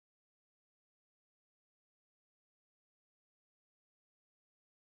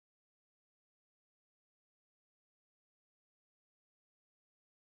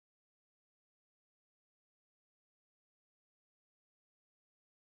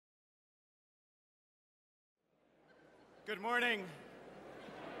Good morning.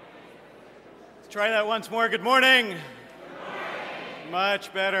 Let's try that once more. Good morning. Good morning.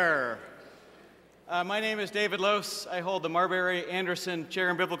 Much better. My name is David Lose. I hold the Marbury Anderson Chair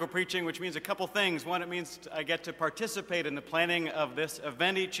in Biblical Preaching, which means a couple things. One, it means I get to participate in the planning of this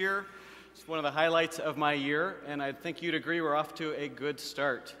event each year. It's one of the highlights of my year, and I think you'd agree we're off to a good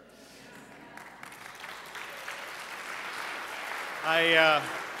start.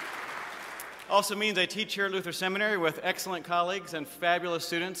 Also means I teach here at Luther Seminary with excellent colleagues and fabulous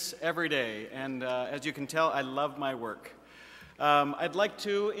students every day. And as you can tell, I love my work. I'd like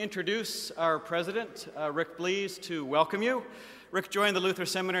to introduce our president, Rick Blees, to welcome you. Rick joined the Luther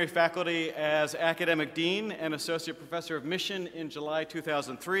Seminary faculty as academic dean and associate professor of mission in July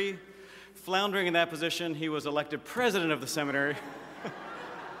 2003. Floundering in that position, he was elected president of the seminary.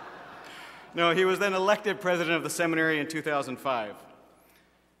 No, he was then elected president of the seminary in 2005.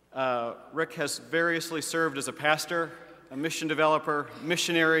 Rick has variously served as a pastor, a mission developer,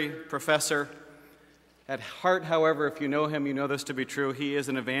 missionary, professor. At heart, however, if you know him, you know this to be true, he is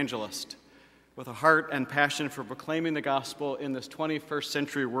an evangelist with a heart and passion for proclaiming the gospel in this 21st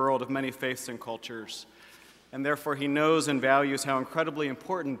century world of many faiths and cultures. And therefore, he knows and values how incredibly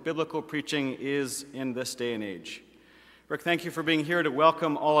important biblical preaching is in this day and age. Rick, thank you for being here to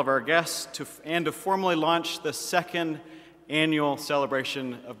welcome all of our guests and to formally launch the second annual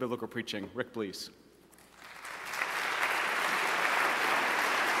celebration of biblical preaching. Rick, please.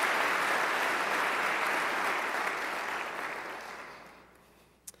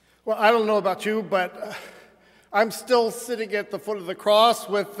 Well, I don't know about you, but I'm still sitting at the foot of the cross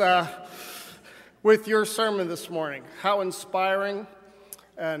with your sermon this morning. How inspiring,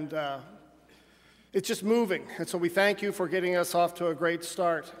 and it's just moving. And so we thank you for getting us off to a great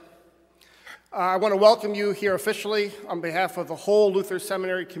start. I want to welcome you here officially on behalf of the whole Luther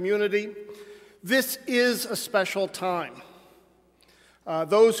Seminary community. This is a special time.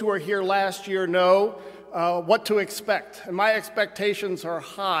 Those who were here last year know what to expect, and my expectations are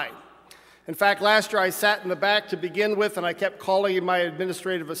high. In fact, last year I sat in the back to begin with, and I kept calling my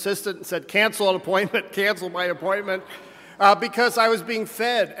administrative assistant and said, cancel an appointment, cancel my appointment, because I was being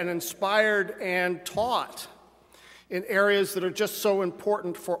fed and inspired and taught in areas that are just so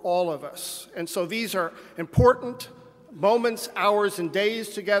important for all of us. And so these are important moments, hours, and days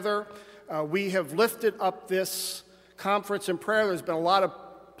together. We have lifted up this conference in prayer. There's been a lot of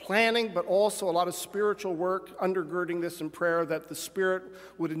planning, but also a lot of spiritual work undergirding this in prayer, that the Spirit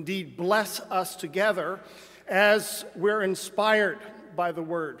would indeed bless us together as we're inspired by the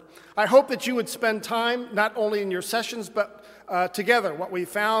Word. I hope that you would spend time, not only in your sessions, but together. What we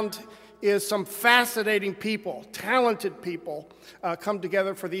found is some fascinating people, talented people, come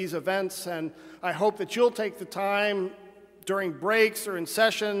together for these events, and I hope that you'll take the time during breaks or in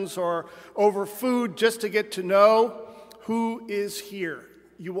sessions or over food just to get to know who is here.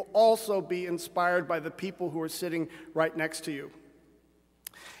 You will also be inspired by the people who are sitting right next to you.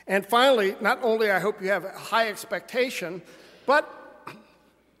 And finally, not only I hope you have a high expectation, but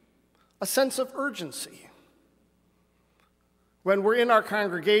a sense of urgency. When we're in our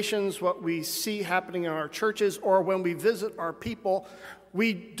congregations, what we see happening in our churches, or when we visit our people,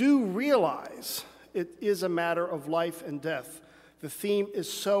 we do realize it is a matter of life and death. The theme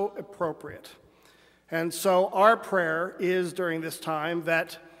is so appropriate. And so our prayer is during this time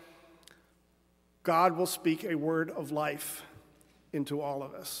that God will speak a word of life into all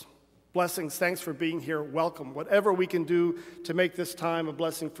of us. Blessings, thanks for being here. Welcome. Whatever we can do to make this time a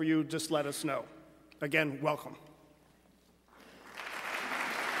blessing for you, just let us know. Again, welcome.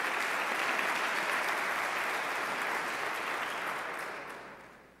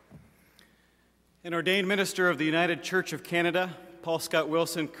 An ordained minister of the United Church of Canada, Paul Scott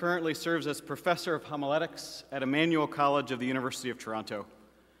Wilson currently serves as professor of homiletics at Emmanuel College of the University of Toronto.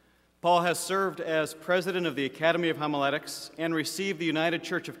 Paul has served as president of the Academy of Homiletics and received the United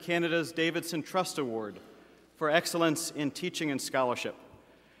Church of Canada's Davidson Trust Award for excellence in teaching and scholarship.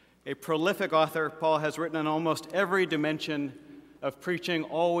 A prolific author, Paul has written on almost every dimension of preaching,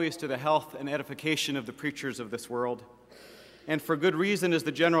 always to the health and edification of the preachers of this world. And for good reason is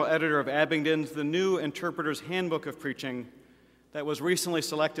the general editor of Abingdon's The New Interpreter's Handbook of Preaching that was recently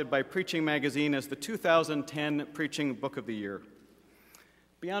selected by Preaching Magazine as the 2010 Preaching Book of the Year.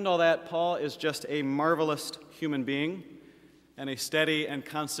 Beyond all that, Paul is just a marvelous human being and a steady and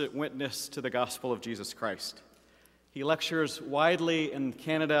constant witness to the gospel of Jesus Christ. He lectures widely in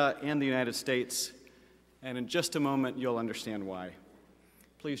Canada and the United States, and in just a moment you'll understand why.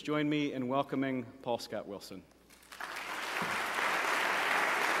 Please join me in welcoming Paul Scott Wilson.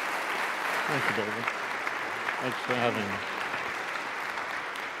 Thank you, David. Thanks for having me.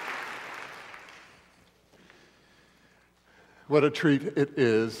 What a treat it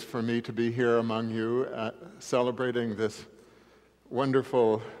is for me to be here among you, celebrating this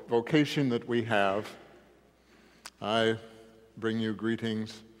wonderful vocation that we have. I bring you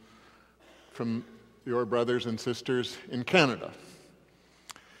greetings from your brothers and sisters in Canada.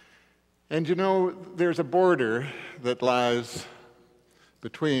 And you know, there's a border that lies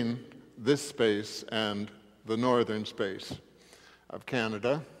between this space and the northern space of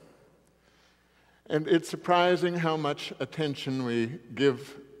Canada. And it's surprising how much attention we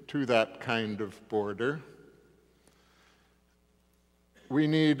give to that kind of border. We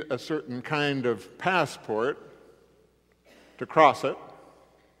need a certain kind of passport to cross it.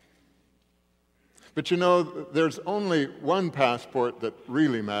 But you know, there's only one passport that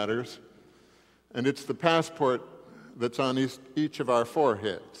really matters, and it's the passport that's on each of our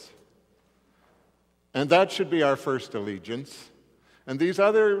foreheads. And that should be our first allegiance. And these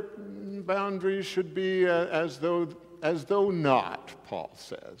other boundaries should be as though not, Paul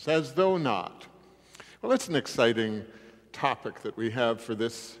says, as though not. Well, it's an exciting topic that we have for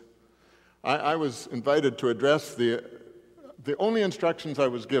this. I was invited to address the only instructions I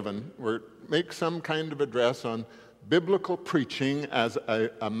was given were make some kind of address on biblical preaching as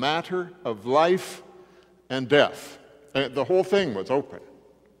a matter of life and death. And the whole thing was open.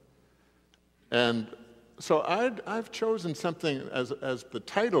 And so I've chosen something as the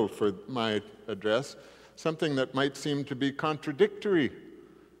title for my address, something that might seem to be contradictory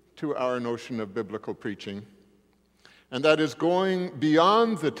to our notion of biblical preaching, and that is going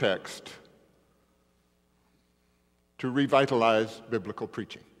beyond the text to revitalize biblical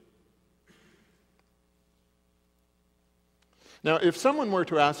preaching. Now, if someone were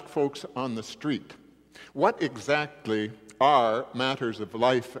to ask folks on the street, what exactly are matters of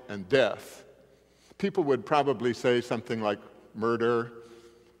life and death, people would probably say something like murder,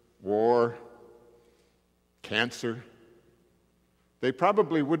 war, cancer. They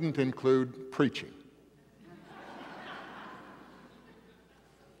probably wouldn't include preaching.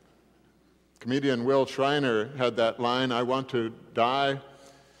 Comedian Will Schreiner had that line, "I want to die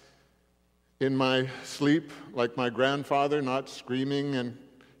in my sleep like my grandfather, not screaming and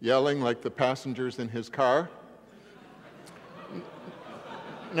yelling like the passengers in his car."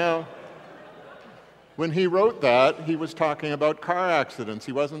 Now, when he wrote that, he was talking about car accidents.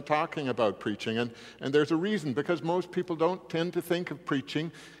 He wasn't talking about preaching. And there's a reason, because most people don't tend to think of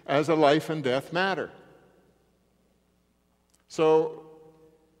preaching as a life and death matter. So,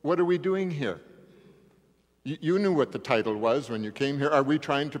 what are we doing here? You knew what the title was when you came here. Are we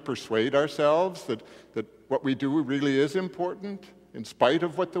trying to persuade ourselves that what we do really is important, in spite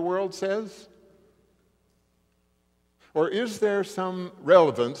of what the world says? Or is there some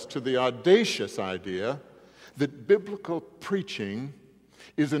relevance to the audacious idea that biblical preaching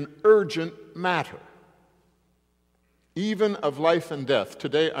is an urgent matter, even of life and death?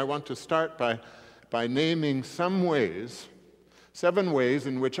 Today I want to start by naming 7 ways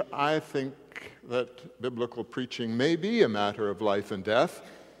in which I think that biblical preaching may be a matter of life and death.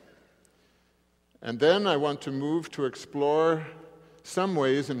 And then I want to move to explore some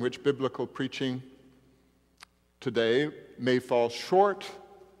ways in which biblical preaching today may fall short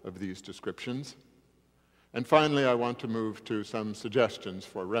of these descriptions. And finally, I want to move to some suggestions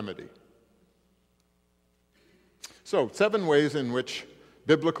for remedy. So, 7 ways in which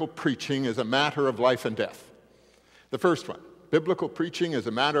biblical preaching is a matter of life and death. The first one, biblical preaching is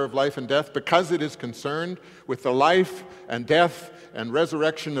a matter of life and death because it is concerned with the life and death and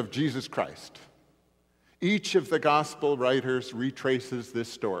resurrection of Jesus Christ. Each of the gospel writers retraces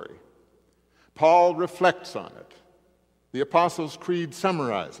this story. Paul reflects on it. The Apostles' Creed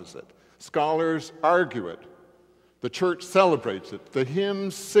summarizes it. Scholars argue it. The church celebrates it. The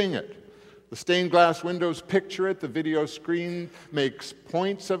hymns sing it. The stained glass windows picture it. The video screen makes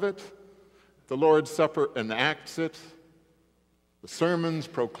points of it. The Lord's Supper enacts it. The sermons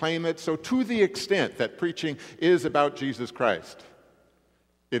proclaim it. So to the extent that preaching is about Jesus Christ,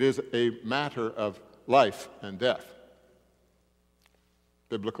 it is a matter of life and death.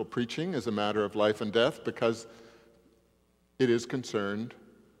 Biblical preaching is a matter of life and death because it is concerned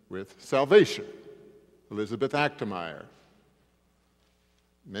with salvation. Elizabeth Achtemeyer,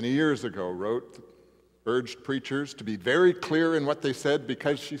 many years ago, urged preachers to be very clear in what they said,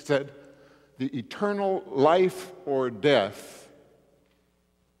 because she said, the eternal life or death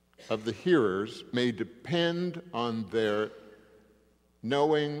of the hearers may depend on their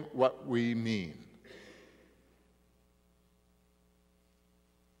knowing what we mean.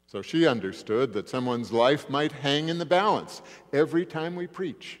 So she understood that someone's life might hang in the balance every time we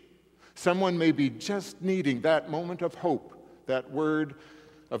preach. Someone may be just needing that moment of hope, that word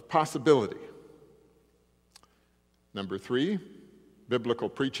of possibility. Number 3, biblical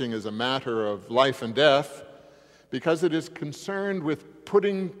preaching is a matter of life and death because it is concerned with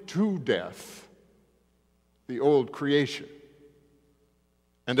putting to death the old creation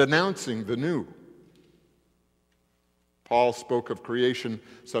and announcing the new. Paul spoke of creation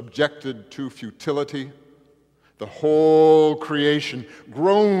subjected to futility, the whole creation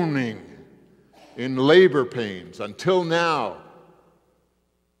groaning in labor pains until now.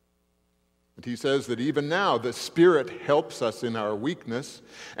 And he says that even now the Spirit helps us in our weakness,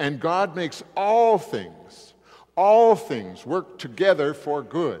 and God makes all things work together for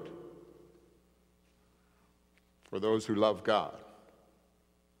good for those who love God.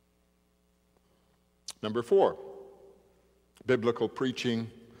 Number 4, biblical preaching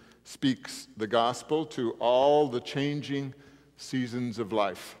speaks the gospel to all the changing seasons of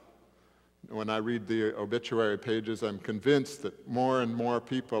life. When I read the obituary pages, I'm convinced that more and more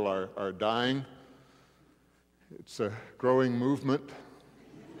people are dying. It's a growing movement.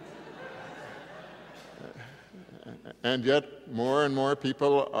 And yet, more and more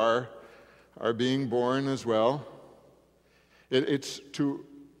people are being born as well. It's to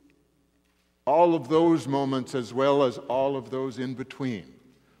all of those moments as well as all of those in between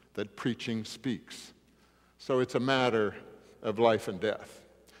that preaching speaks. So it's a matter of life and death.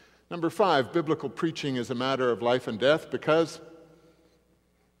 Number 5, biblical preaching is a matter of life and death because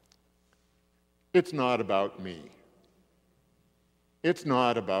it's not about me. It's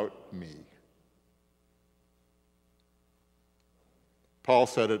not about me. Paul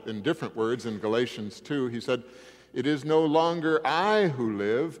said it in different words in Galatians 2. He said, "It is no longer I who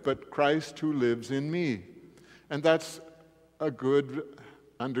live, but Christ who lives in me." And that's a good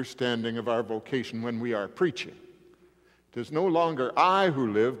understanding of our vocation when we are preaching. It is no longer I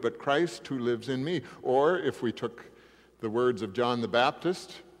who live, but Christ who lives in me. Or if we took the words of John the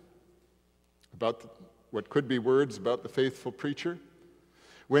Baptist about what could be words about the faithful preacher,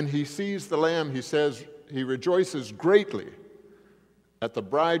 when he sees the Lamb, he says, he rejoices greatly at the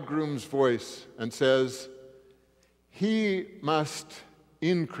bridegroom's voice and says, "He must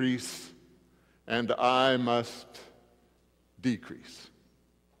increase and I must decrease."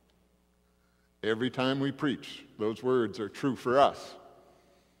 Every time we preach, those words are true for us.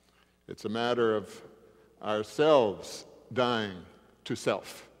 It's a matter of ourselves dying to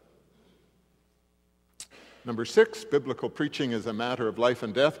self. Number 6, biblical preaching is a matter of life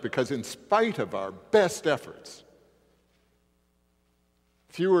and death because in spite of our best efforts,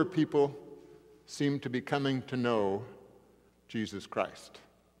 fewer people seem to be coming to know Jesus Christ.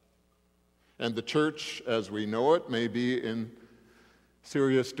 And the church, as we know it, may be in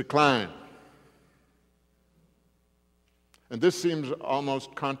serious decline. And this seems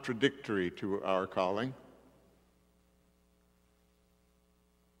almost contradictory to our calling.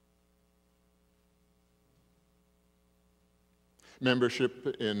 Membership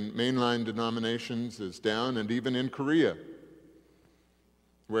in mainline denominations is down, and even in Korea,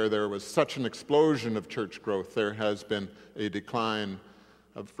 where there was such an explosion of church growth, there has been a decline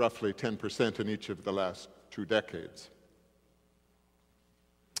of roughly 10% in each of the last 2 decades.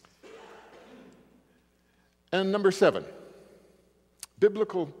 And number 7,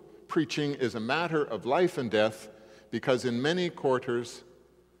 biblical preaching is a matter of life and death because in many quarters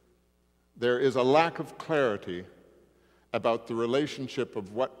there is a lack of clarity about the relationship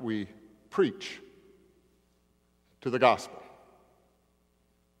of what we preach to the gospel.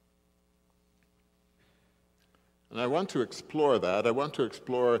 And I want to explore that. I want to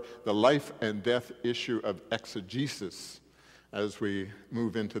explore the life and death issue of exegesis as we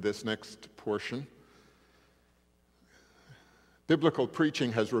move into this next portion. Biblical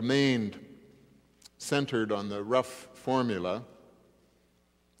preaching has remained centered on the rough formula: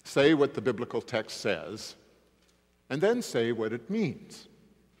 say what the biblical text says, and then say what it means.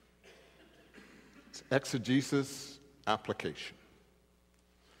 It's exegesis, application.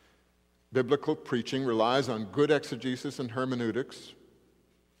 Biblical preaching relies on good exegesis and hermeneutics,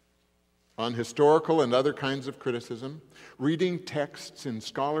 on historical and other kinds of criticism, reading texts in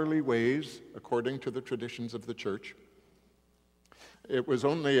scholarly ways according to the traditions of the church. It was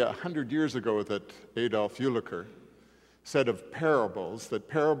only 100 years ago that Adolf Ulicker said of parables that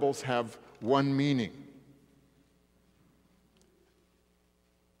parables have one meaning.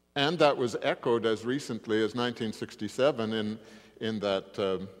 And that was echoed as recently as 1967 in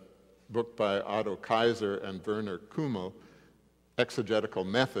that book by Otto Kaiser and Werner Kummel, Exegetical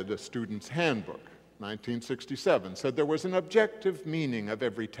Method, A Student's Handbook, 1967, said there was an objective meaning of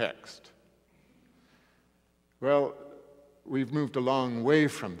every text. Well, we've moved a long way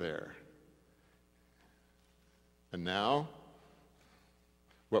from there. And now,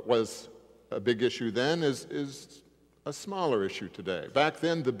 what was a big issue then is a smaller issue today. Back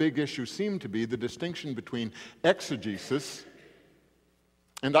then, the big issue seemed to be the distinction between exegesis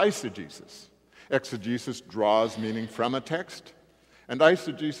and eisegesis. Exegesis draws meaning from a text, and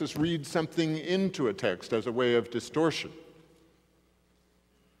eisegesis reads something into a text as a way of distortion.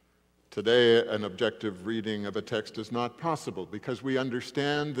 Today, an objective reading of a text is not possible because we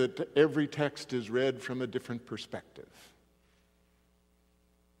understand that every text is read from a different perspective.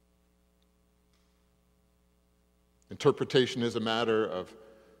 Interpretation is a matter of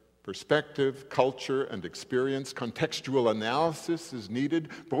perspective, culture, and experience. Contextual analysis is needed,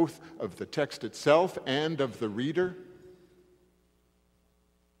 both of the text itself and of the reader.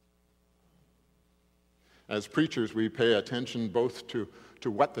 As preachers, we pay attention both to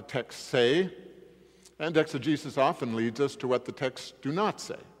what the texts say, and exegesis often leads us to what the texts do not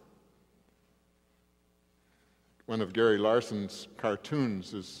say. One of Gary Larson's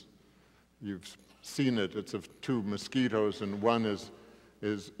cartoons is, you've seen it, it's of two mosquitoes, and one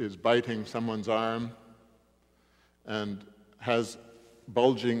is biting someone's arm and has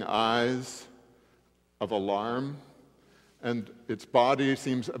bulging eyes of alarm, and its body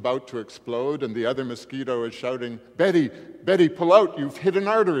seems about to explode, and the other mosquito is shouting, "Betty, Betty, pull out, you've hit an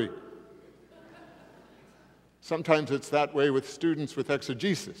artery." Sometimes it's that way with students with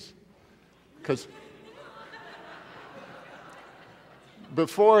exegesis, because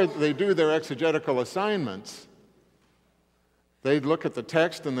before they do their exegetical assignments, they look at the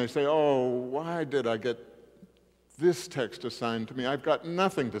text and they say, "Oh, why did I get this text assigned to me? I've got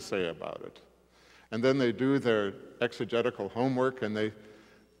nothing to say about it." And then they do their exegetical homework and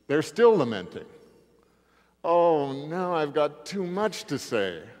they're still lamenting. "Oh, now I've got too much to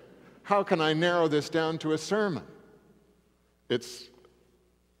say. How can I narrow this down to a sermon?" It's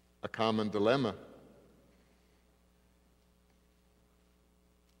a common dilemma.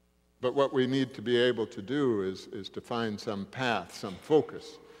 But what we need to be able to do is to find some path, some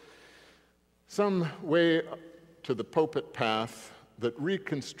focus, some way to the pulpit path that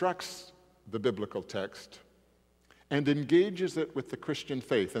reconstructs the biblical text and engages it with the Christian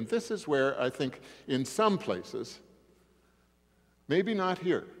faith. And this is where I think in some places, maybe not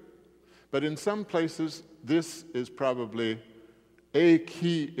here, but in some places this is probably a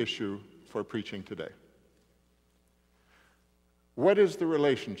key issue for preaching today. What is the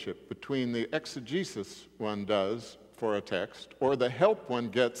relationship between the exegesis one does for a text, or the help one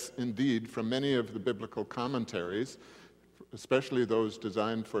gets indeed from many of the biblical commentaries, especially those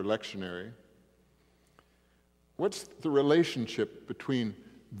designed for lectionary? What's the relationship between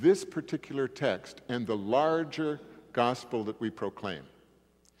this particular text and the larger gospel that we proclaim?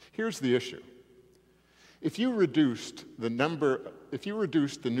 Here's the issue. If you reduced the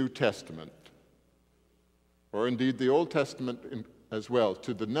New Testament, or indeed the Old Testament as well,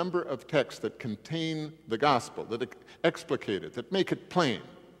 to the number of texts that contain the gospel, that explicate it, that make it plain,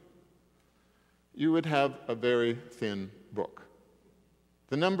 you would have a very thin book.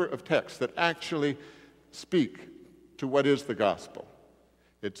 The number of texts that actually speak to what is the gospel.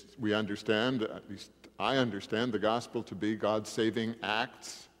 We understand, at least I understand, the gospel to be God's saving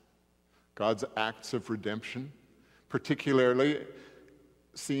acts, God's acts of redemption, particularly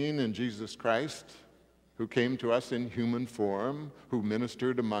seen in Jesus Christ, who came to us in human form, who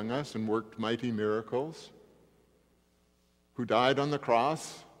ministered among us and worked mighty miracles, who died on the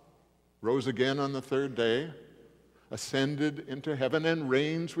cross, rose again on the third day, ascended into heaven and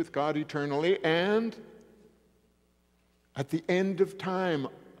reigns with God eternally, and at the end of time,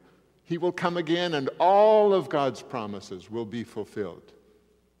 he will come again and all of God's promises will be fulfilled.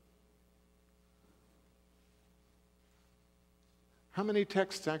 How many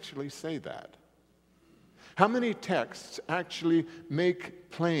texts actually say that? How many texts actually make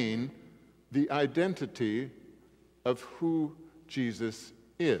plain the identity of who Jesus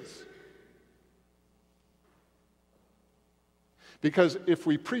is? Because if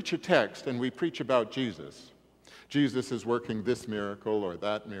we preach a text and we preach about Jesus, Jesus is working this miracle or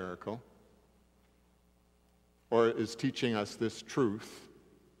that miracle, or is teaching us this truth,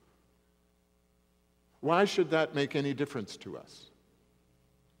 why should that make any difference to us?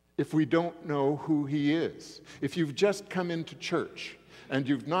 If we don't know who he is, if you've just come into church and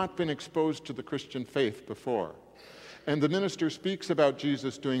you've not been exposed to the Christian faith before, and the minister speaks about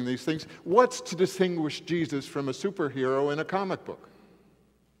Jesus doing these things, what's to distinguish Jesus from a superhero in a comic book?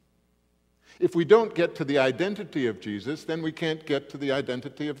 If we don't get to the identity of Jesus, then we can't get to the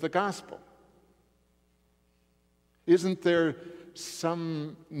identity of the gospel. Isn't there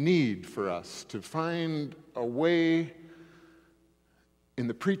some need for us to find a way in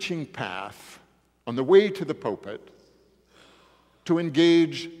the preaching path, on the way to the pulpit, to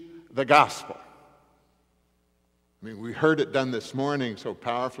engage the gospel? I mean, we heard it done this morning so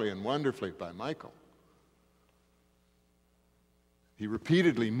powerfully and wonderfully by Michael. He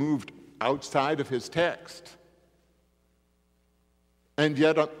repeatedly moved outside of his text. And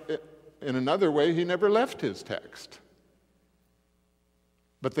yet, in another way, he never left his text.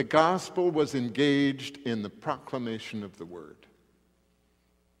 But the gospel was engaged in the proclamation of the word.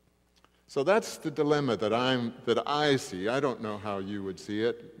 So that's the dilemma that I see. I don't know how you would see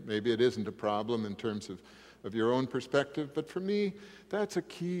it. Maybe it isn't a problem in terms of your own perspective, but for me, that's a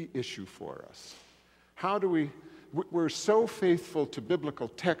key issue for us. How do we're so faithful to biblical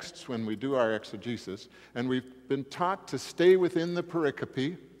texts when we do our exegesis, and we've been taught to stay within the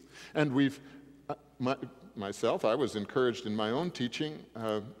pericope, and myself, I was encouraged in my own teaching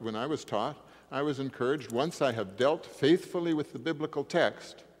when I was taught. I was encouraged, once I have dealt faithfully with the biblical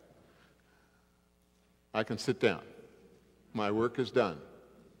text, I can sit down. My work is done.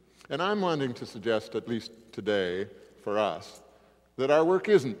 And I'm wanting to suggest, at least today, for us, that our work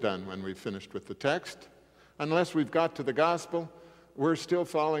isn't done when we've finished with the text. Unless we've got to the gospel, we're still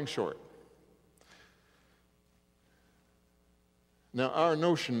falling short. Now, our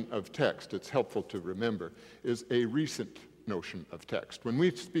notion of text, it's helpful to remember, is a recent notion of text. When we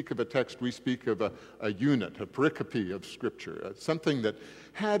speak of a text, we speak of a unit, a pericope of Scripture, something that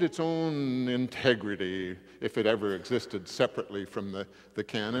had its own integrity if it ever existed separately from the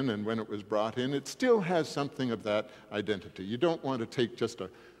canon, and when it was brought in, it still has something of that identity. You don't want to take just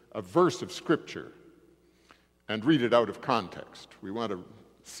a verse of Scripture and read it out of context. We want to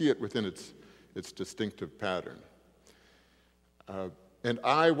see it within its distinctive pattern. And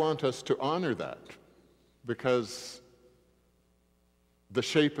I want us to honor that, because the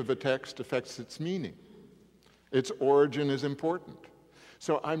shape of a text affects its meaning. Its origin is important.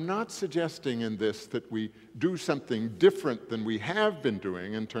 So I'm not suggesting in this that we do something different than we have been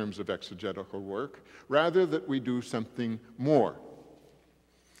doing in terms of exegetical work, rather that we do something more.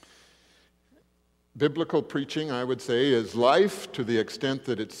 Biblical preaching, I would say, is life to the extent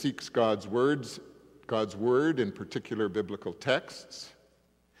that it seeks God's word in particular biblical texts,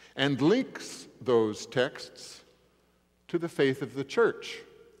 and links those texts to the faith of the church.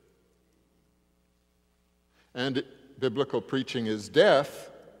 And biblical preaching is deaf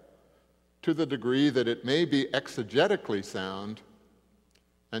to the degree that it may be exegetically sound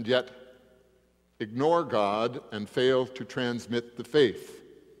and yet ignore God and fail to transmit the faith,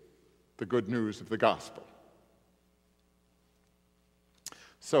 the good news of the gospel.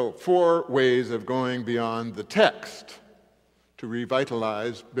 So, 4 ways of going beyond the text to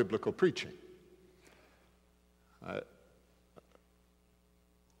revitalize biblical preaching.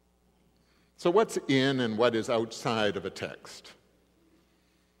 So what's in and what is outside of a text?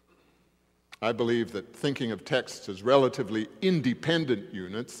 I believe that thinking of texts as relatively independent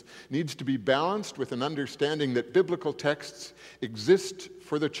units needs to be balanced with an understanding that biblical texts exist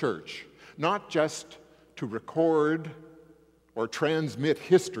for the church, not just to record or transmit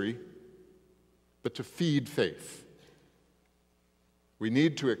history, but to feed faith. We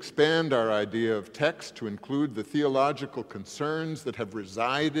need to expand our idea of text to include the theological concerns that have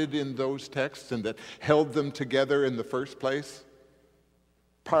resided in those texts and that held them together in the first place.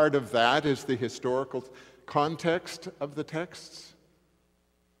 Part of that is the historical context of the texts,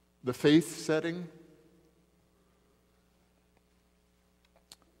 the faith setting.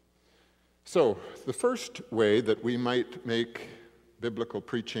 So, the first way that we might make biblical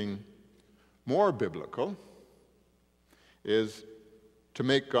preaching more biblical is to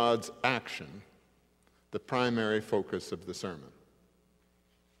make God's action the primary focus of the sermon.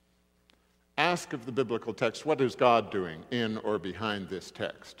 Ask of the biblical text, what is God doing in or behind this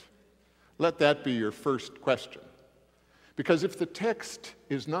text? Let that be your first question. Because if the text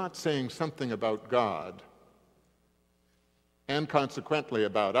is not saying something about God, and consequently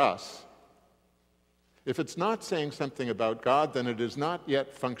about us, if it's not saying something about God, then it is not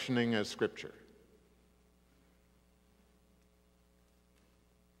yet functioning as Scripture.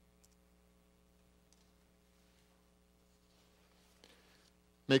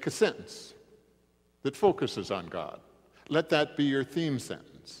 Make a sentence that focuses on God. Let that be your theme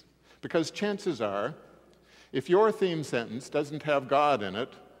sentence. Because chances are, if your theme sentence doesn't have God in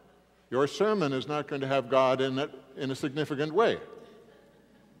it, your sermon is not going to have God in it in a significant way.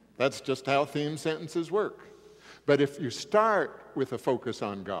 That's just how theme sentences work. But if you start with a focus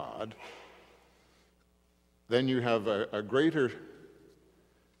on God, then you have a greater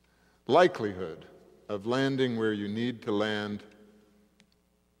likelihood of landing where you need to land.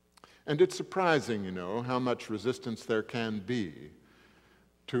 And it's surprising, how much resistance there can be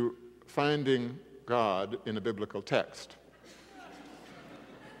to finding God in a biblical text.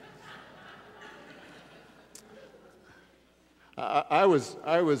 I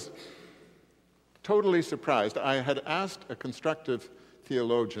was totally surprised. I had asked a constructive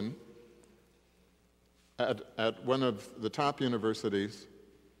theologian at one of the top universities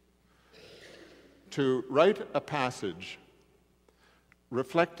to write a passage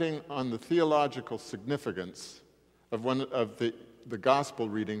reflecting on the theological significance of one of the gospel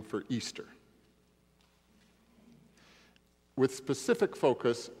reading for Easter, with specific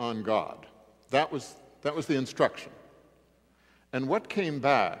focus on God. That was the instruction. And what came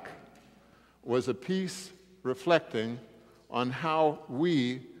back was a piece reflecting on how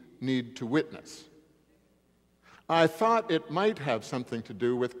we need to witness. I thought it might have something to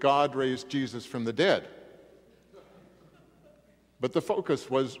do with God raised Jesus from the dead. But the focus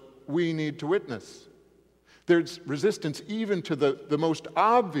was we need to witness. There's resistance even to the most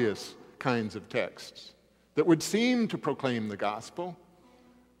obvious kinds of texts that would seem to proclaim the gospel.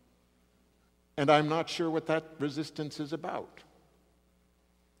 And I'm not sure what that resistance is about.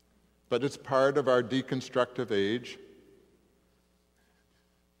 But it's part of our deconstructive age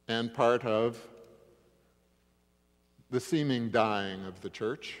and part of the seeming dying of the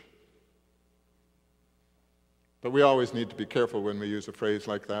church. But we always need to be careful when we use a phrase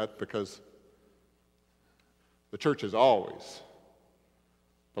like that, because the church is always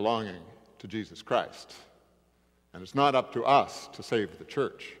belonging to Jesus Christ. And it's not up to us to save the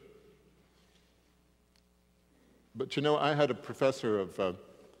church. But you know, I had a professor of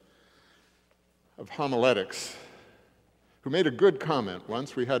homiletics who made a good comment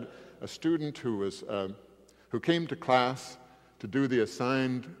once. We had a student who came to class to do the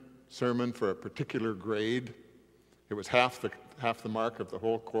assigned sermon for a particular grade. It was half the mark of the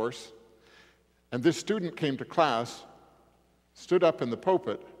whole course. And this student came to class, stood up in the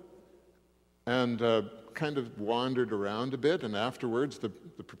pulpit, and kind of wandered around a bit. And afterwards, the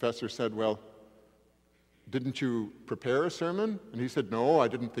professor said, "Well, didn't you prepare a sermon?" And he said, "No, I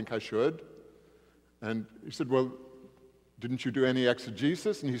didn't think I should." And he said, "Well, didn't you do any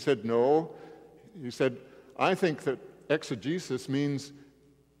exegesis?" And he said, "No." He said, "I think that exegesis means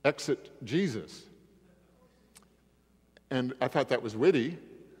exit Jesus." And I thought that was witty.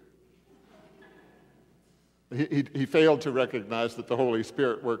 He failed to recognize that the Holy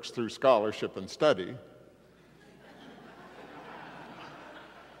Spirit works through scholarship and study.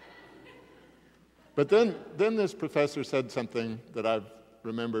 But then this professor said something that I've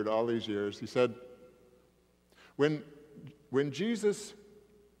remembered all these years. He said, when Jesus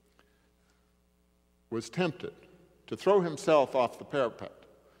was tempted to throw himself off the parapet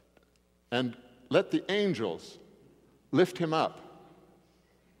and let the angels lift him up,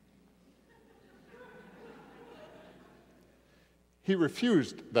 he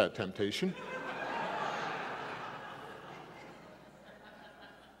refused that temptation.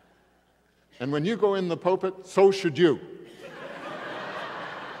 And when you go in the pulpit, so should you.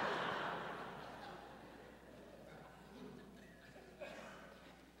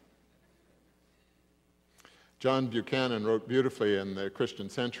 John Buchanan wrote beautifully in the Christian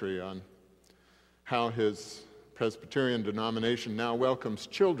Century on how his Presbyterian denomination now welcomes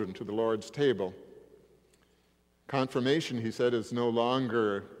children to the Lord's table. Confirmation, he said, is no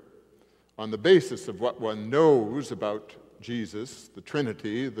longer on the basis of what one knows about Jesus, the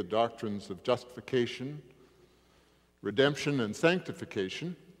Trinity, the doctrines of justification, redemption, and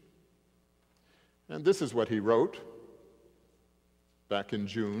sanctification. And this is what he wrote back in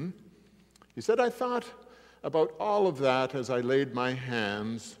June. He said, "I thought about all of that as I laid my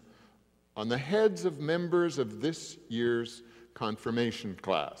hands on the heads of members of this year's confirmation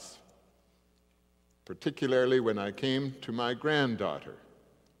class, particularly when I came to my granddaughter,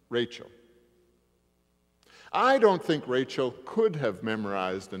 Rachel. I don't think Rachel could have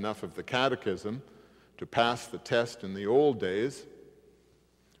memorized enough of the catechism to pass the test in the old days.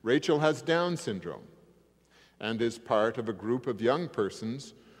 Rachel has Down syndrome and is part of a group of young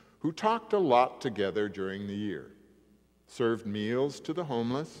persons who talked a lot together during the year, served meals to the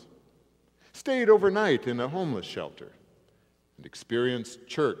homeless, stayed overnight in a homeless shelter, and experienced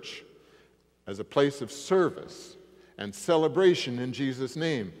church as a place of service and celebration in Jesus'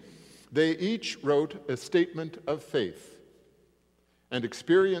 name. They each wrote a statement of faith and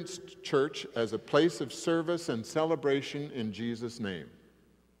experienced church as a place of service and celebration in Jesus' name."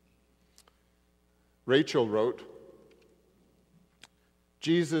 Rachel wrote,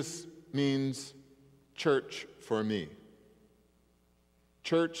 "Jesus means church for me.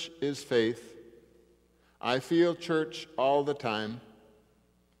 Church is faith. I feel church all the time.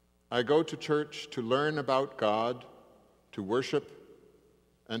 I go to church to learn about God, to worship,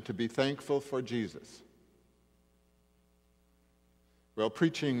 and to be thankful for Jesus." Well,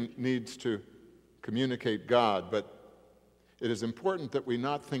 preaching needs to communicate God, but it is important that we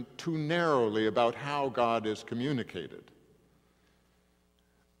not think too narrowly about how God is communicated.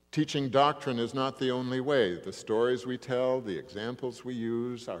 Teaching doctrine is not the only way. The stories we tell, the examples we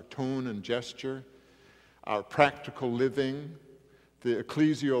use, our tone and gesture, our practical living, the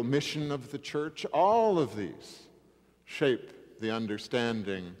ecclesial mission of the church, all of these shape the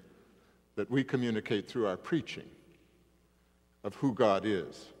understanding that we communicate through our preaching of who God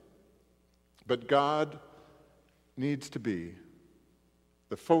is. But God needs to be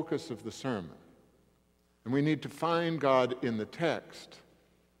the focus of the sermon. And we need to find God in the text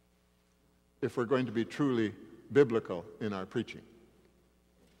if we're going to be truly biblical in our preaching.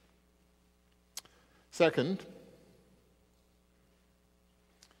 Second,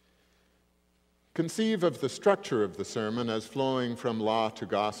 conceive of the structure of the sermon as flowing from law to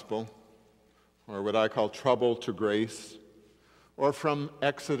gospel, or what I call trouble to grace, or from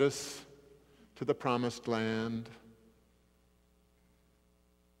Exodus to the promised land,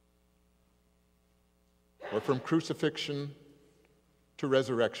 or from crucifixion to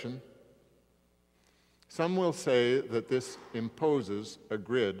resurrection. Some will say that this imposes a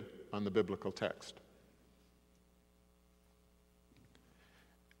grid on the biblical text.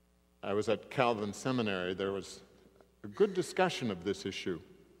 I was at Calvin Seminary. There was a good discussion of this issue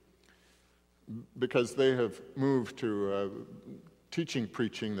because they have moved to teaching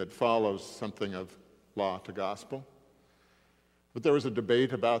preaching that follows something of law to gospel. But there was a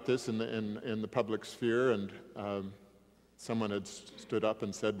debate about this in the public sphere, and someone had stood up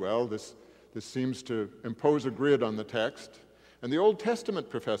and said, well, this seems to impose a grid on the text. And the Old Testament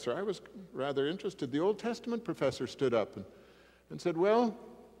professor, I was rather interested, the Old Testament professor stood up and said, well,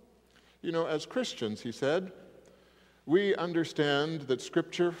 you know, as Christians, he said, we understand that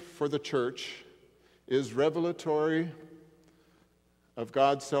Scripture for the church is revelatory of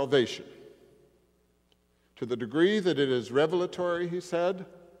God's salvation. To the degree that it is revelatory, he said,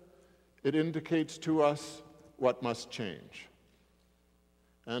 it indicates to us what must change.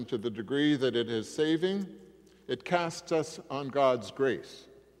 And to the degree that it is saving, it casts us on God's grace.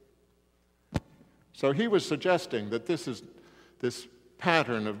 So he was suggesting that this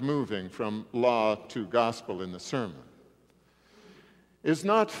pattern of moving from law to gospel in the sermon is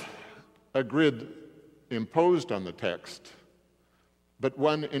not a grid imposed on the text, but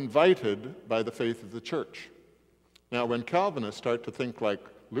one invited by the faith of the church. Now, when Calvinists start to think like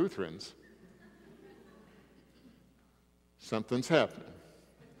Lutherans, something's happening.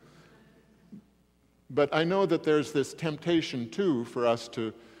 But I know that there's this temptation, too, for us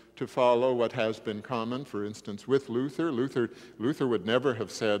to follow what has been common. For instance, with Luther would never have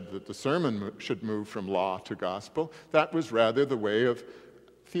said that the sermon should move from law to gospel. That was rather the way of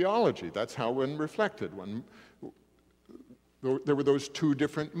theology. That's how one reflected. There were those two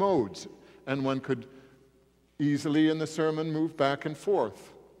different modes, and one could easily in the sermon move back and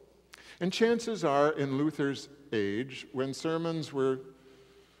forth. And chances are, in Luther's age, when sermons were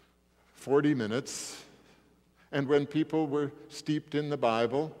 40 minutes, and when people were steeped in the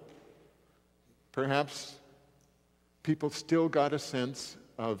Bible, perhaps people still got a sense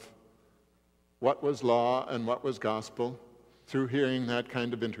of what was law and what was gospel through hearing that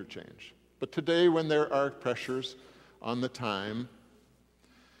kind of interchange. But today, when there are pressures on the time,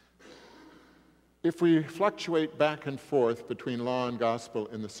 if we fluctuate back and forth between law and gospel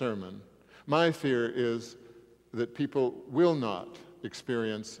in the sermon, my fear is that people will not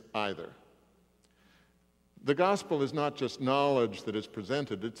experience either. The gospel is not just knowledge that is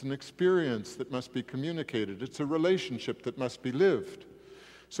presented, it's an experience that must be communicated. It's a relationship that must be lived.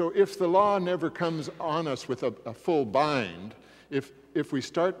 So if the law never comes on us with a full bind, if we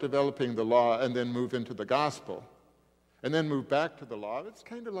start developing the law and then move into the gospel, and then move back to the law, it's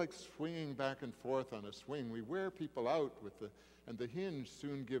kind of like swinging back and forth on a swing. We wear people out and the hinge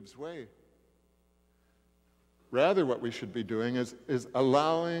soon gives way. Rather, what we should be doing is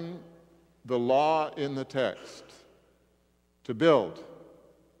allowing the law in the text to build,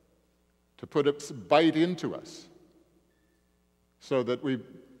 to put its bite into us, so that we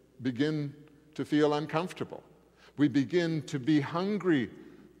begin to feel uncomfortable. We begin to be hungry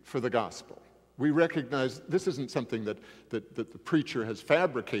for the gospel. We recognize this isn't something that the preacher has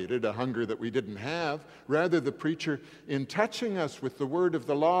fabricated, a hunger that we didn't have. Rather, the preacher, in touching us with the word of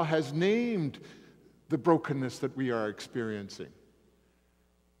the law, has named the brokenness that we are experiencing,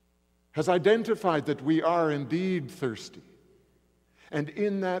 has identified that we are indeed thirsty. And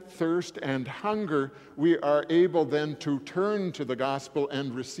in that thirst and hunger, we are able then to turn to the gospel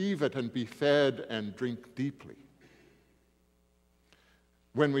and receive it and be fed and drink deeply.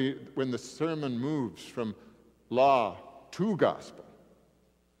 When the sermon moves from law to gospel,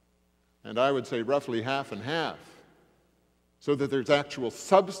 and I would say roughly half and half, so that there's actual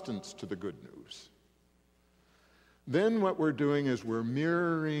substance to the good news, then what we're doing is we're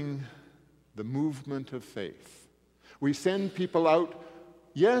mirroring the movement of faith. We send people out,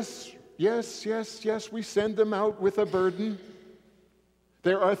 yes, we send them out with a burden.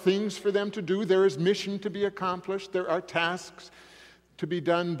 There are things for them to do. There is mission to be accomplished. There are tasks to be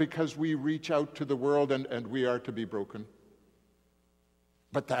done because we reach out to the world and we are to be broken.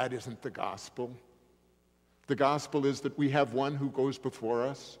 But that isn't the gospel. The gospel is that we have one who goes before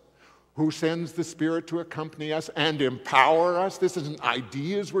us, who sends the Spirit to accompany us and empower us. This isn't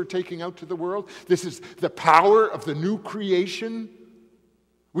ideas we're taking out to the world. This is the power of the new creation.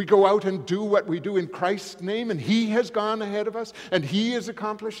 We go out and do what we do in Christ's name, and He has gone ahead of us, and He is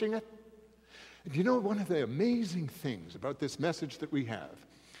accomplishing it. And you know, one of the amazing things about this message that we have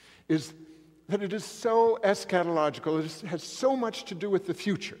is that it is so eschatological. It has so much to do with the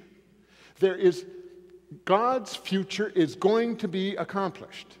future. God's future is going to be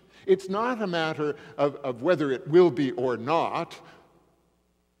accomplished. It's not a matter of whether it will be or not.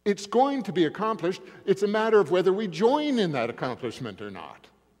 It's going to be accomplished. It's a matter of whether we join in that accomplishment or not.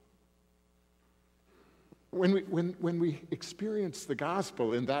 When we experience the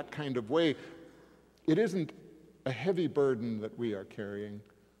gospel in that kind of way, it isn't a heavy burden that we are carrying.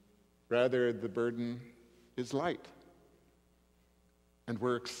 Rather, the burden is light. And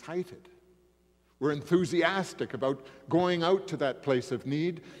we're excited. We're enthusiastic about going out to that place of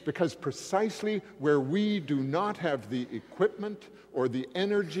need, because precisely where we do not have the equipment or the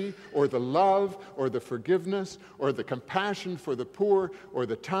energy or the love or the forgiveness or the compassion for the poor or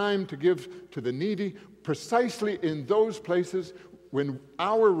the time to give to the needy, precisely in those places, when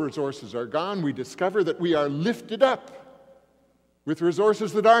our resources are gone, we discover that we are lifted up with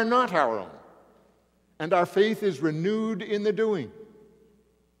resources that are not our own. And our faith is renewed in the doing.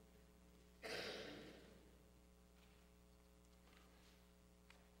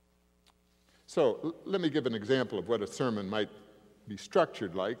 So let me give an example of what a sermon might be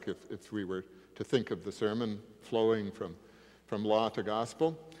structured like if we were to think of the sermon flowing from law to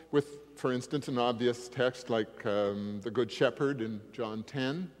gospel, with, for instance, an obvious text like the Good Shepherd in John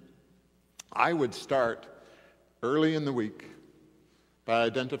 10. I would start early in the week by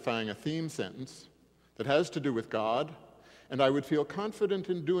identifying a theme sentence that has to do with God, and I would feel confident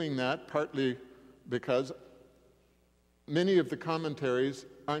in doing that, partly because many of the commentaries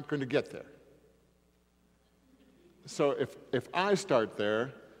aren't going to get there. So if I start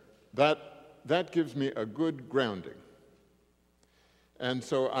there, that gives me a good grounding. And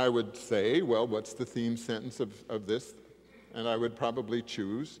so I would say, well, what's the theme sentence of this? And I would probably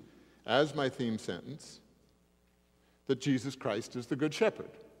choose as my theme sentence that Jesus Christ is the Good Shepherd.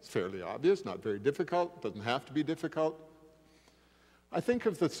 It's fairly obvious, not very difficult, doesn't have to be difficult. I think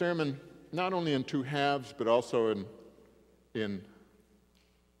of the sermon not only in two halves, but also in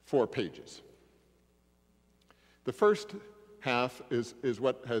 4 pages. The first half is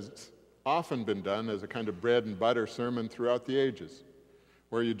what has often been done as a kind of bread and butter sermon throughout the ages,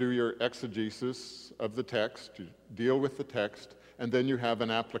 where you do your exegesis of the text, you deal with the text, and then you have an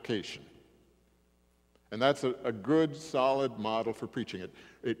application. And that's a good, solid model for preaching.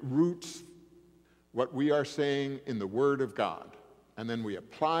 It roots what we are saying in the Word of God, and then we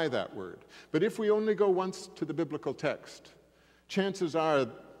apply that Word. But if we only go once to the biblical text, chances are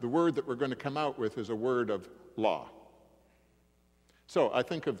the word that we're going to come out with is a word of law. So I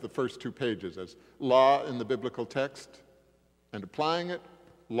think of the first 2 pages as law in the biblical text, and applying it,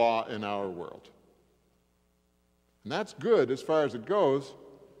 law in our world. And that's good as far as it goes,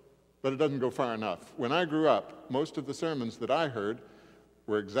 but it doesn't go far enough. When I grew up, most of the sermons that I heard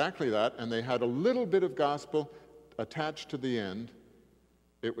were exactly that, and they had a little bit of gospel attached to the end.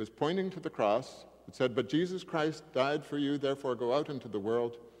 It was pointing to the cross. It said, "But Jesus Christ died for you, therefore go out into the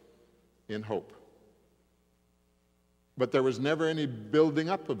world in hope." But there was never any building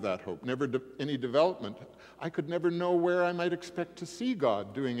up of that hope, never any development. I could never know where I might expect to see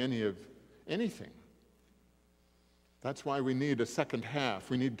God doing anything. That's why we need a second half.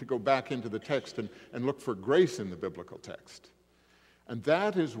 We need to go back into the text and look for grace in the biblical text. And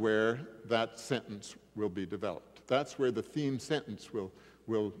that is where that sentence will be developed. That's where the theme sentence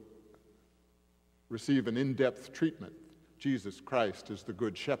will receive an in-depth treatment. Jesus Christ is the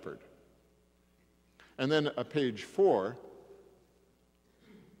Good Shepherd. And then page 4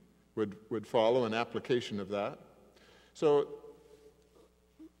 would follow an application of that. So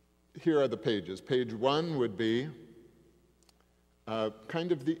here are the pages. Page 1 would be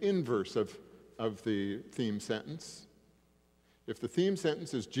kind of the inverse of the theme sentence. If the theme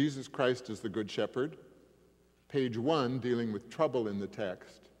sentence is Jesus Christ is the Good Shepherd, page 1, dealing with trouble in the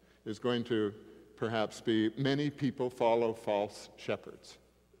text, is going to perhaps be, many people follow false shepherds.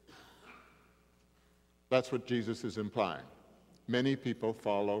 That's what Jesus is implying. Many people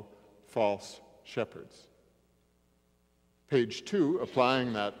follow false shepherds. Page 2,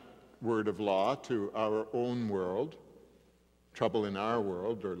 applying that word of law to our own world, trouble in our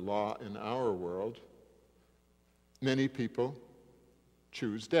world or law in our world, many people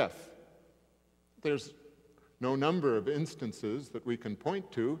choose death. There's no number of instances that we can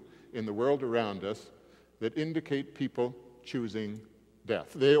point to in the world around us that indicate people choosing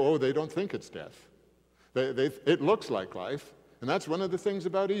death. They don't think it's death. It looks like life, and that's one of the things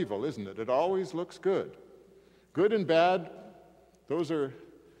about evil, isn't it? It always looks good. Good and bad, those are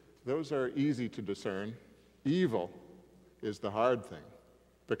easy to discern. Evil is the hard thing,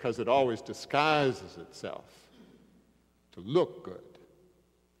 because it always disguises itself to look good.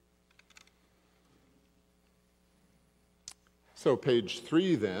 So page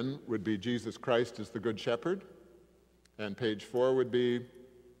 3 then would be Jesus Christ is the Good Shepherd, and page 4 would be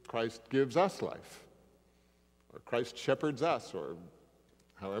Christ gives us life, or Christ shepherds us, or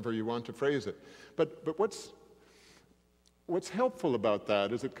however you want to phrase it. But what's helpful about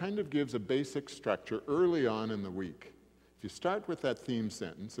that is it kind of gives a basic structure early on in the week. If you start with that theme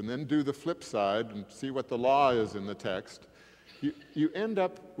sentence and then do the flip side and see what the law is in the text, you end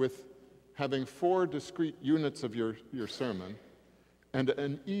up with having 4 discrete units of your sermon and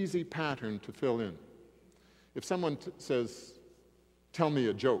an easy pattern to fill in. If someone says, "Tell me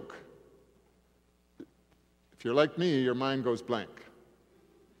a joke," if you're like me, your mind goes blank.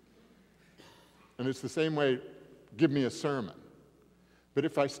 And it's the same way, "Give me a sermon." But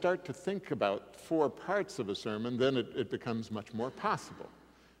if I start to think about 4 parts of a sermon, then it becomes much more possible.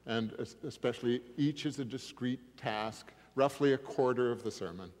 And especially each is a discrete task, roughly a quarter of the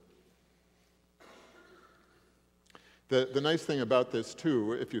sermon. The nice thing about this,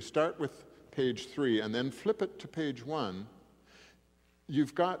 too, if you start with page 3 and then flip it to page 1,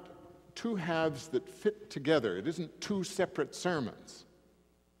 you've got 2 halves that fit together. It isn't 2 separate sermons.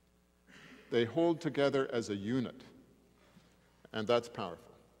 They hold together as a unit, and that's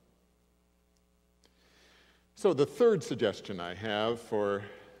powerful. So the third suggestion I have for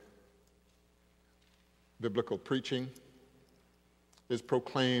biblical preaching is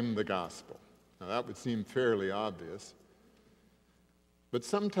proclaim the gospel. Now that would seem fairly obvious, but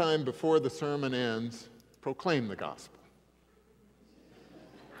sometime before the sermon ends, proclaim the gospel.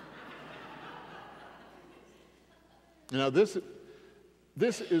 Now this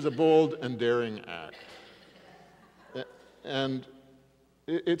is a bold and daring act. And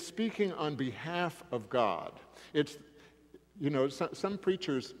it's speaking on behalf of God. It's, some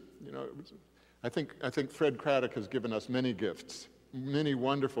preachers, I think Fred Craddock has given us many gifts, many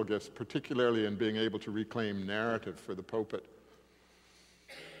wonderful gifts, particularly in being able to reclaim narrative for the pulpit.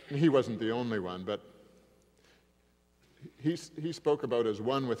 He wasn't the only one, but he spoke about as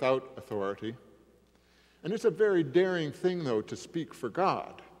one without authority. And it's a very daring thing, though, to speak for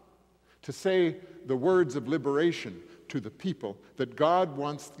God, to say the words of liberation to the people that God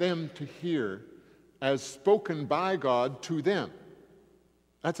wants them to hear as spoken by God to them.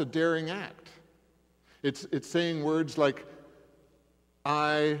 That's a daring act. It's saying words like,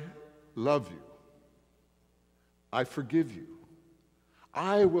 "I love you. I forgive you.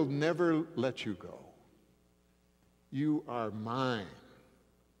 I will never let you go. You are mine.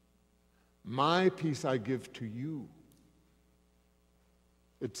 My peace I give to you."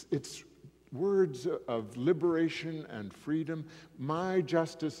 It's words of liberation and freedom. My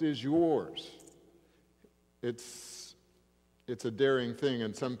justice is yours. It's a daring thing,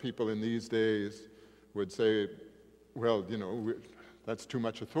 and some people in these days would say, well, that's too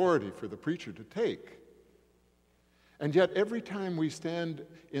much authority for the preacher to take. And yet every time we stand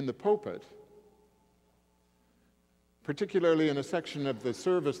in the pulpit, particularly in a section of the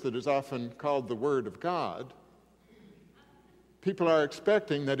service that is often called the Word of God, people are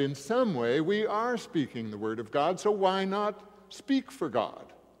expecting that in some way we are speaking the Word of God, so why not speak for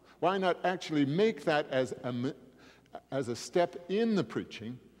God? Why not actually make that as a step in the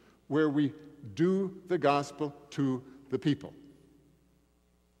preaching where we do the gospel to the people?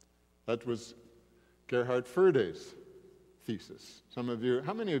 That was Gerhard Furde's thesis. How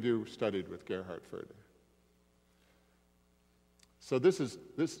many of you studied with Gerhard Furde? So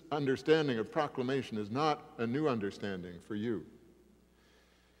this understanding of proclamation is not a new understanding for you.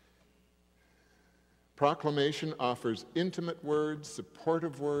 Proclamation offers intimate words,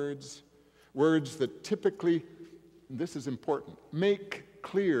 supportive words, words that typically, this is important, make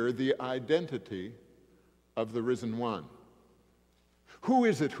clear the identity of the risen one. Who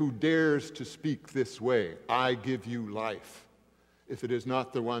is it who dares to speak this way? I give you life. if it is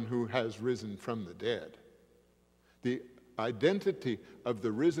not the one who has risen from the dead. The identity of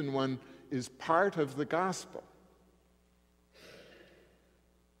the risen one is part of the gospel.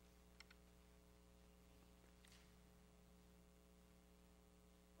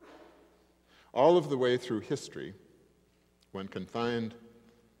 All of the way through history, one can find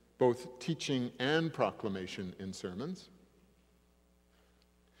both teaching and proclamation in sermons.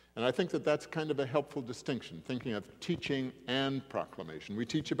 And I think that that's kind of a helpful distinction, thinking of teaching and proclamation. We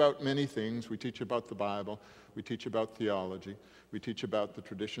teach about many things. We teach about the Bible. We teach about theology. We teach about the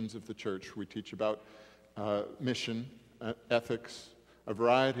traditions of the church. We teach about mission, ethics, a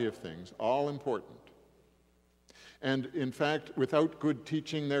variety of things, all important. And in fact, without good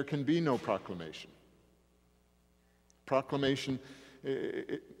teaching, there can be no proclamation. Proclamation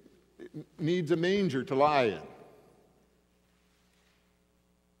it needs a manger to lie in.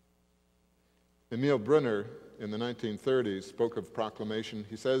 Emil Brunner, in the 1930s, spoke of proclamation.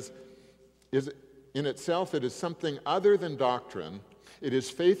 He says, in itself, it is something other than doctrine. It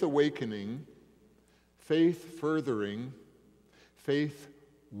is faith awakening, faith furthering, faith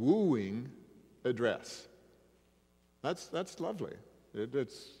wooing address. That's lovely.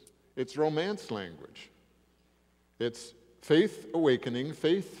 It's romance language. It's faith awakening,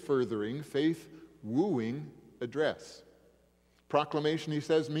 faith furthering, faith wooing address. Proclamation, he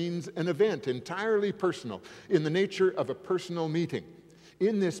says, means an event entirely personal, in the nature of a personal meeting.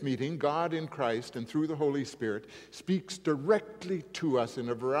 In this meeting, God in Christ and through the Holy Spirit speaks directly to us in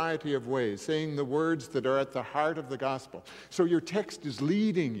a variety of ways, saying the words that are at the heart of the gospel. So your text is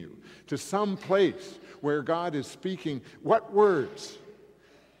leading you to some place where God is speaking. What words?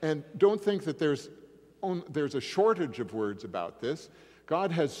 And don't think that there's a shortage of words about this. God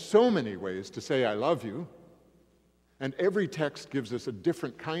has so many ways to say, I love you. And every text gives us a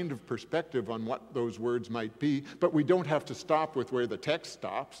different kind of perspective on what those words might be, but we don't have to stop with where the text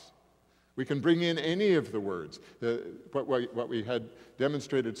stops. We can bring in any of the words. What we had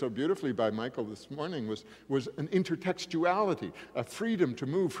demonstrated so beautifully by Michael this morning was an intertextuality, a freedom to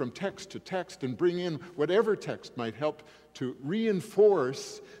move from text to text and bring in whatever text might help to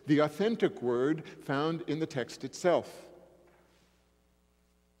reinforce the authentic word found in the text itself.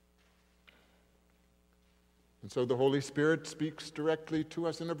 And so the Holy Spirit speaks directly to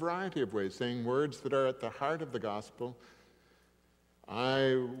us in a variety of ways, saying words that are at the heart of the gospel.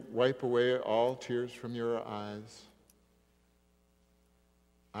 I wipe away all tears from your eyes.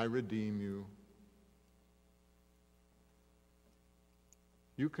 I redeem you.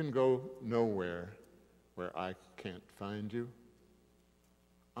 You can go nowhere where I can't find you.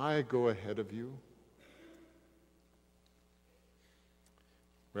 I go ahead of you.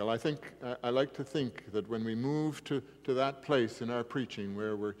 Well, I like to think that when we move to that place in our preaching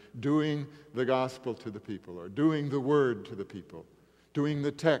where we're doing the gospel to the people, or doing the word to the people, doing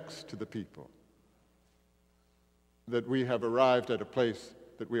the text to the people, that we have arrived at a place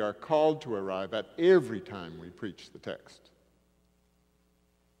that we are called to arrive at every time we preach the text.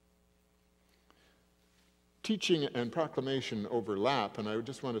 Teaching and proclamation overlap, and I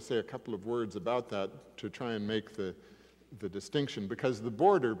just want to say a couple of words about that to try and make the distinction, because the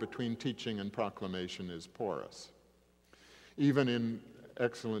border between teaching and proclamation is porous. Even in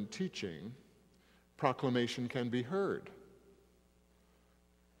excellent teaching, proclamation can be heard.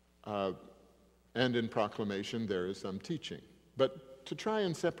 And in proclamation, there is some teaching. But to try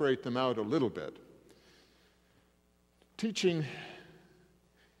and separate them out a little bit, teaching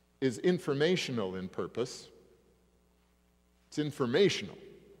is informational in purpose. It's informational.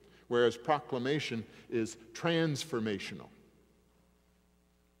 Whereas proclamation is transformational.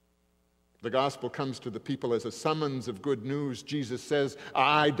 The gospel comes to the people as a summons of good news. Jesus says,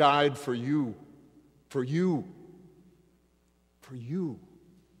 I died for you, for you, for you.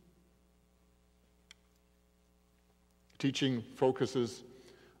 Teaching focuses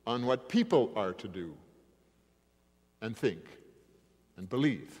on what people are to do and think and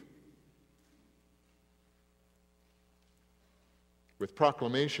believe. With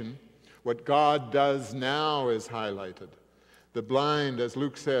proclamation, what God does now is highlighted. The blind, as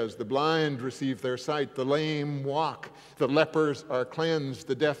Luke says, the blind receive their sight, the lame walk, the lepers are cleansed,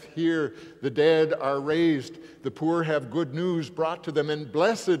 the deaf hear, the dead are raised, the poor have good news brought to them, and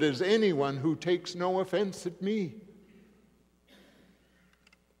blessed is anyone who takes no offense at me.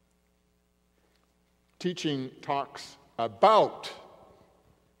 Teaching talks about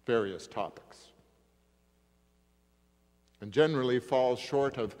various topics, and generally falls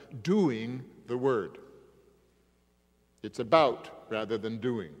short of doing the word. It's about rather than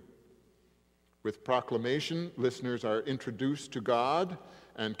doing. With proclamation, listeners are introduced to God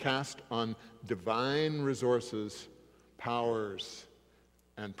and cast on divine resources powers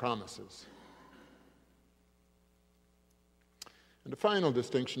and promises. And a final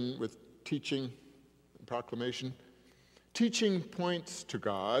distinction with teaching and proclamation. Teaching points to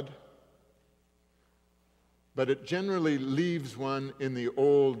God, but it generally leaves one in the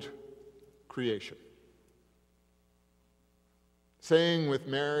old creation. Saying with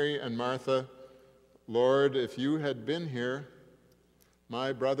Mary and Martha, "Lord, if you had been here,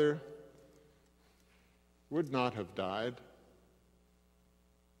 my brother would not have died."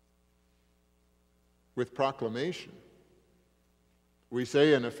 With proclamation, we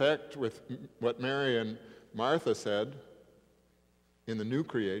say in effect with what Mary and Martha said in the new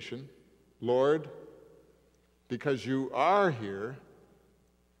creation, "Lord, because you are here,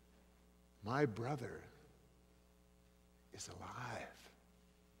 my brother is alive."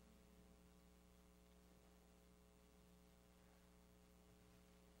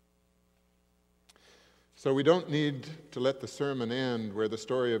 So we don't need to let the sermon end where the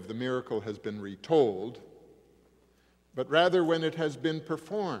story of the miracle has been retold, but rather when it has been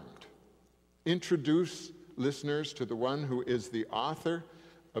performed. Introduce listeners to the one who is the author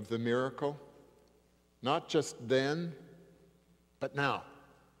of the miracle, not just then, but now.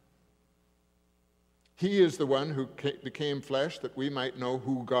 He is the one who became flesh that we might know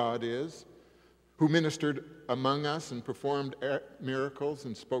who God is, who ministered among us and performed miracles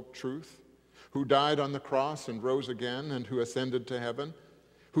and spoke truth, who died on the cross and rose again and who ascended to heaven,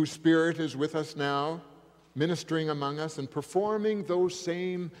 whose Spirit is with us now, ministering among us and performing those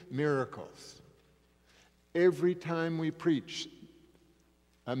same miracles. Every time we preach,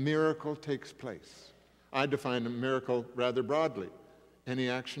 a miracle takes place. I define a miracle rather broadly: any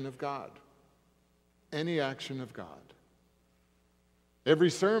action of God. Any action of God. Every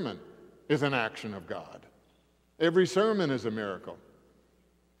sermon is an action of God. Every sermon is a miracle.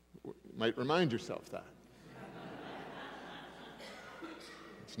 You might remind yourself that.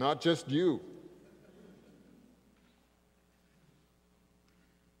 It's not just you.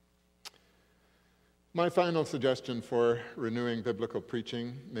 My final suggestion for renewing biblical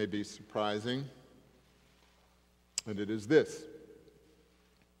preaching may be surprising, and it is this: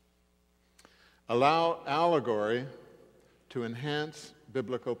 allow allegory to enhance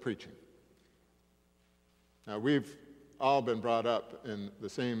biblical preaching. Now, we've all been brought up in the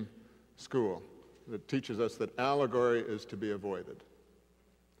same school that teaches us that allegory is to be avoided.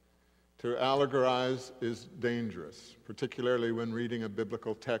 To allegorize is dangerous, particularly when reading a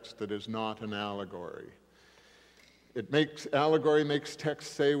biblical text that is not an allegory. Allegory makes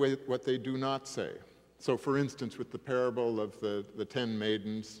texts say what they do not say. So, for instance, with the parable of the 10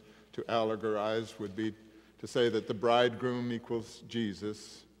 maidens, to allegorize would be to say that the bridegroom equals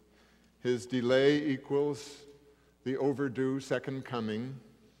Jesus, his delay equals the overdue second coming,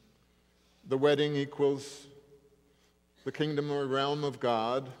 the wedding equals the kingdom or realm of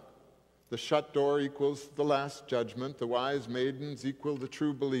God, the shut door equals the last judgment, the wise maidens equal the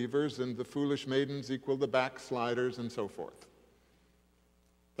true believers, and the foolish maidens equal the backsliders, and so forth.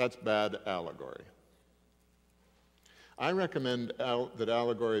 That's bad allegory. I recommend that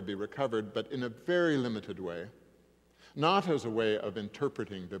allegory be recovered, but in a very limited way, not as a way of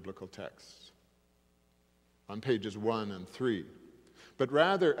interpreting biblical texts on pages 1 and 3, but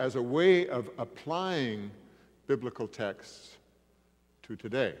rather as a way of applying biblical texts to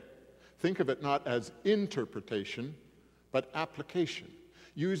today. Think of it not as interpretation, but application,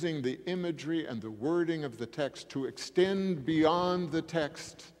 using the imagery and the wording of the text to extend beyond the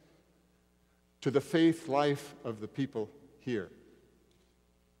text to the faith life of the people here.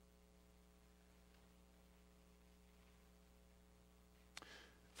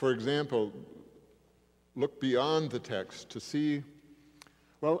 For example, look beyond the text to see,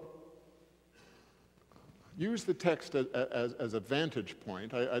 well, use the text as a vantage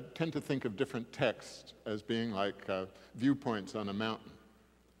point. I tend to think of different texts as being like viewpoints on a mountain.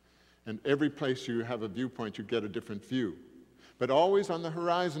 And every place you have a viewpoint, you get a different view. But always on the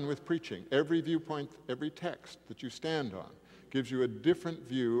horizon with preaching, every viewpoint, every text that you stand on gives you a different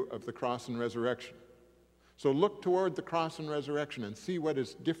view of the cross and resurrection. So look toward the cross and resurrection and see what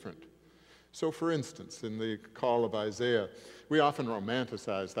is different. So for instance, in the call of Isaiah, we often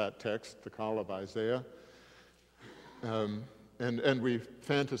romanticize that text, the call of Isaiah, and we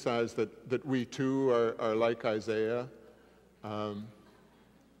fantasize that we too are like Isaiah.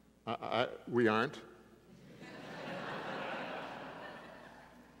 We aren't.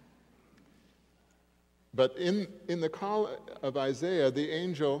 But in the call of Isaiah, the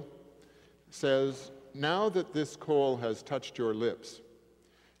angel says, "Now that this coal has touched your lips,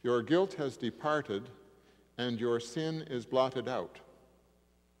 your guilt has departed, and your sin is blotted out."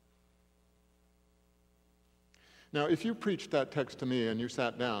 Now, if you preached that text to me and you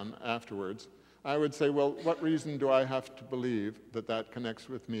sat down afterwards, I would say, well, what reason do I have to believe that that connects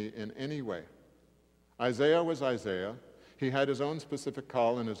with me in any way? Isaiah was Isaiah. He had his own specific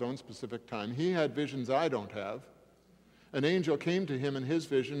call in his own specific time. He had visions I don't have. An angel came to him in his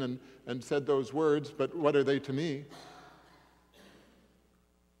vision and said those words, but what are they to me?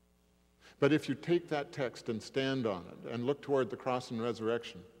 But if you take that text and stand on it and look toward the cross and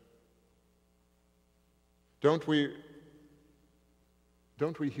resurrection, don't we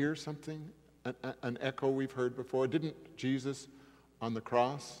hear something, an echo we've heard before? Didn't Jesus on the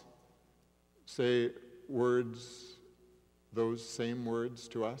cross say words, those same words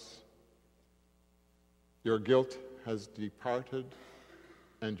to us? Your guilt has departed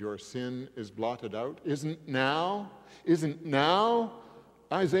and your sin is blotted out. Isn't now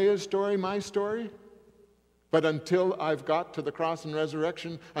Isaiah's story my story? But until I've got to the cross and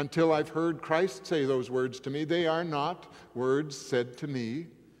resurrection, until I've heard Christ say those words to me, they are not words said to me.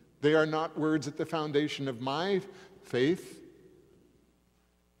 They are not words at the foundation of my faith,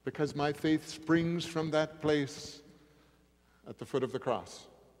 because my faith springs from that place at the foot of the cross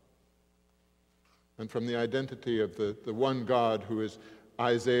and from the identity of the one God who is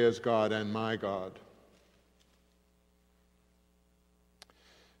Isaiah's God and my God.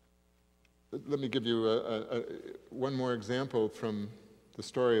 Let me give you one more example from the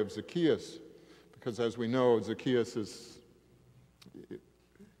story of Zacchaeus, because as we know, Zacchaeus is,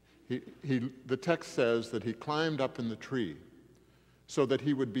 the text says that he climbed up in the tree so that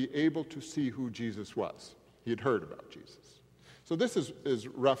he would be able to see who Jesus was. He had heard about Jesus. So this is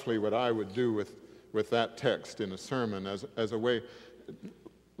roughly what I would do with that text in a sermon as a way,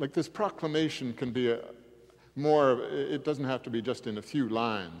 like this proclamation can be it doesn't have to be just in a few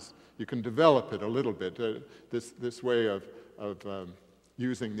lines. You can develop it a little bit, this way of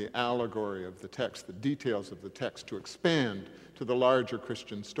using the allegory of the text, the details of the text, to expand to the larger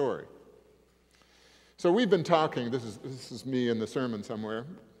Christian story. So we've been talking, this is me in the sermon somewhere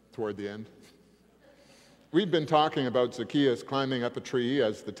toward the end. We've been talking about Zacchaeus climbing up a tree,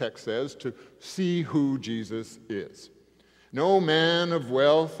 as the text says, to see who Jesus is. No man of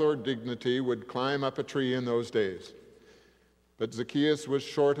wealth or dignity would climb up a tree in those days. But Zacchaeus was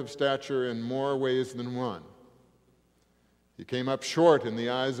short of stature in more ways than one. He came up short in the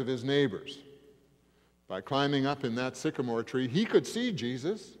eyes of his neighbors. By climbing up in that sycamore tree, he could see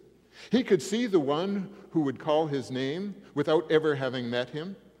Jesus. He could see the one who would call his name without ever having met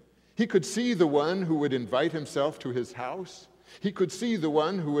him. He could see the one who would invite himself to his house. He could see the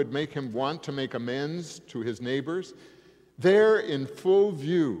one who would make him want to make amends to his neighbors. There in full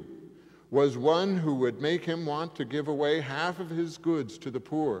view was one who would make him want to give away half of his goods to the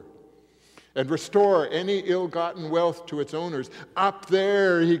poor and restore any ill-gotten wealth to its owners. Up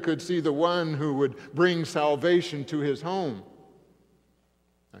there he could see the one who would bring salvation to his home.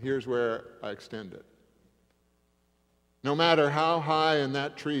 Now here's where I extend it. No matter how high in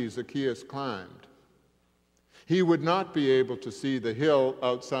that tree Zacchaeus climbed, he would not be able to see the hill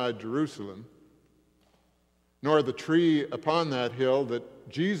outside Jerusalem, nor the tree upon that hill that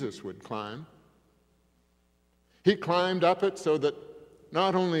Jesus would climb. He climbed up it so that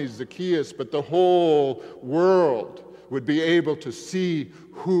not only Zacchaeus, but the whole world would be able to see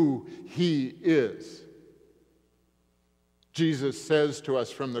who he is. Jesus says to us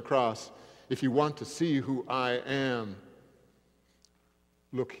from the cross, if you want to see who I am,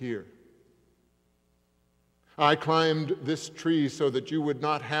 look here. I climbed this tree so that you would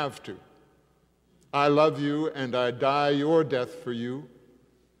not have to. I love you and I die your death for you.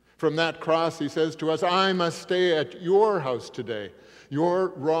 From that cross, he says to us, I must stay at your house today. Your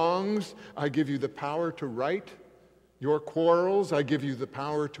wrongs, I give you the power to right. Your quarrels, I give you the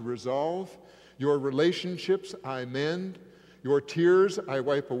power to resolve. Your relationships, I mend. Your tears, I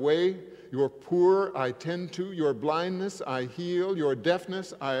wipe away. Your poor, I tend to. Your blindness, I heal. Your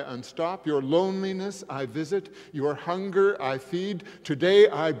deafness, I unstop. Your loneliness, I visit. Your hunger, I feed. Today,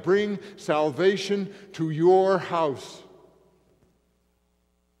 I bring salvation to your house.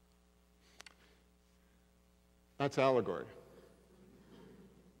 That's allegory.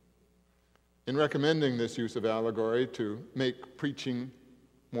 In recommending this use of allegory to make preaching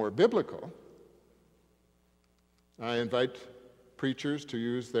more biblical, I invite preachers to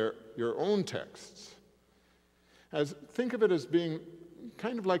use your own texts. Think of it as being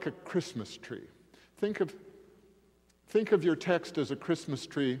kind of like a Christmas tree. Think of your text as a Christmas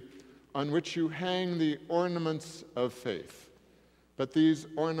tree on which you hang the ornaments of faith. But these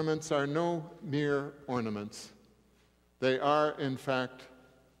ornaments are no mere ornaments. They are, in fact,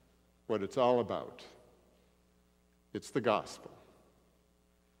 what it's all about. It's the gospel.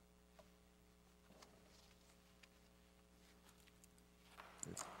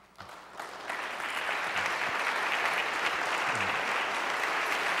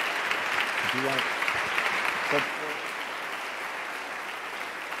 Do you want to?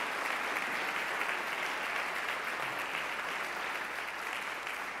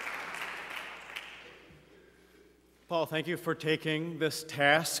 Paul, thank you for taking this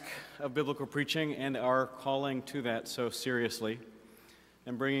task of biblical preaching and our calling to that so seriously,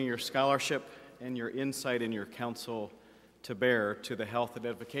 and bringing your scholarship and your insight and your counsel to bear to the health and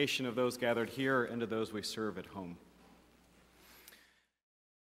edification of those gathered here and to those we serve at home.